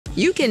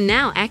You can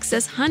now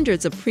access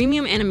hundreds of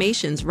premium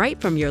animations right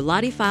from your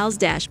LottieFiles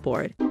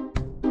dashboard.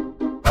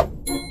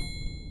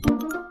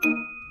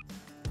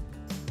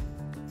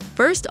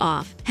 First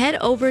off, head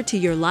over to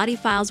your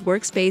LottieFiles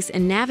workspace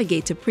and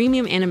navigate to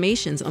Premium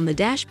Animations on the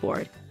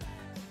dashboard.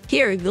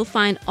 Here, you'll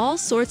find all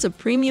sorts of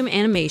premium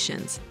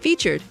animations,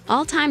 featured,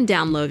 all-time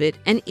downloaded,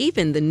 and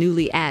even the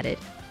newly added.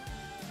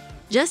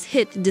 Just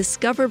hit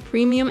Discover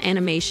Premium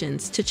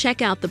Animations to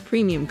check out the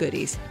premium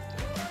goodies.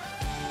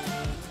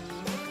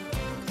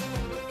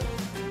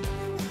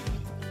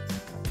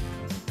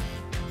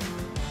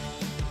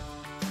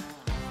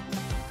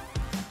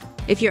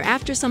 If you're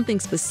after something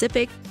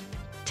specific,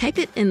 type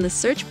it in the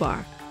search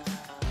bar,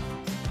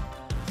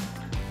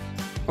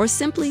 or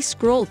simply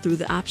scroll through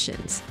the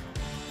options.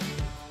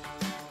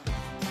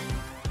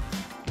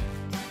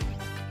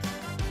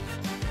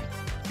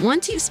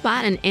 Once you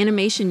spot an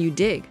animation you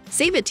dig,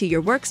 save it to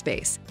your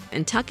workspace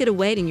and tuck it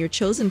away in your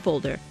chosen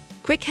folder.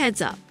 Quick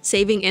heads up,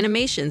 saving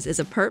animations is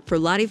a perk for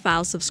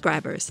LottieFiles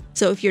subscribers,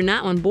 so if you're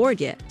not on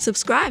board yet,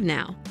 subscribe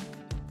now.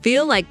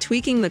 Feel like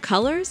tweaking the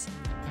colors?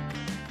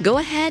 Go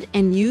ahead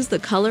and use the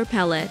color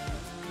palette.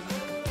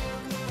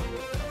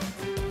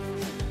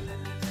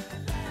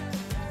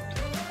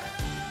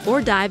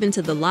 Or dive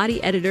into the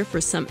Lottie Editor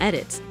for some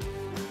edits.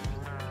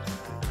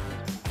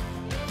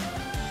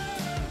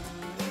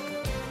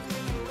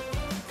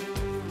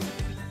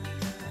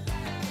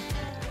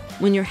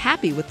 When you're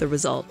happy with the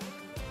result,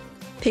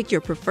 pick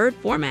your preferred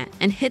format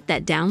and hit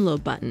that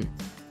download button.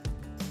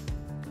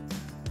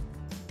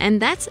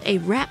 And that's a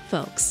wrap,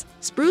 folks.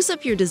 Spruce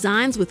up your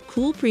designs with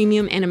cool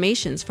premium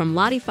animations from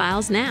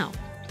LottieFiles now.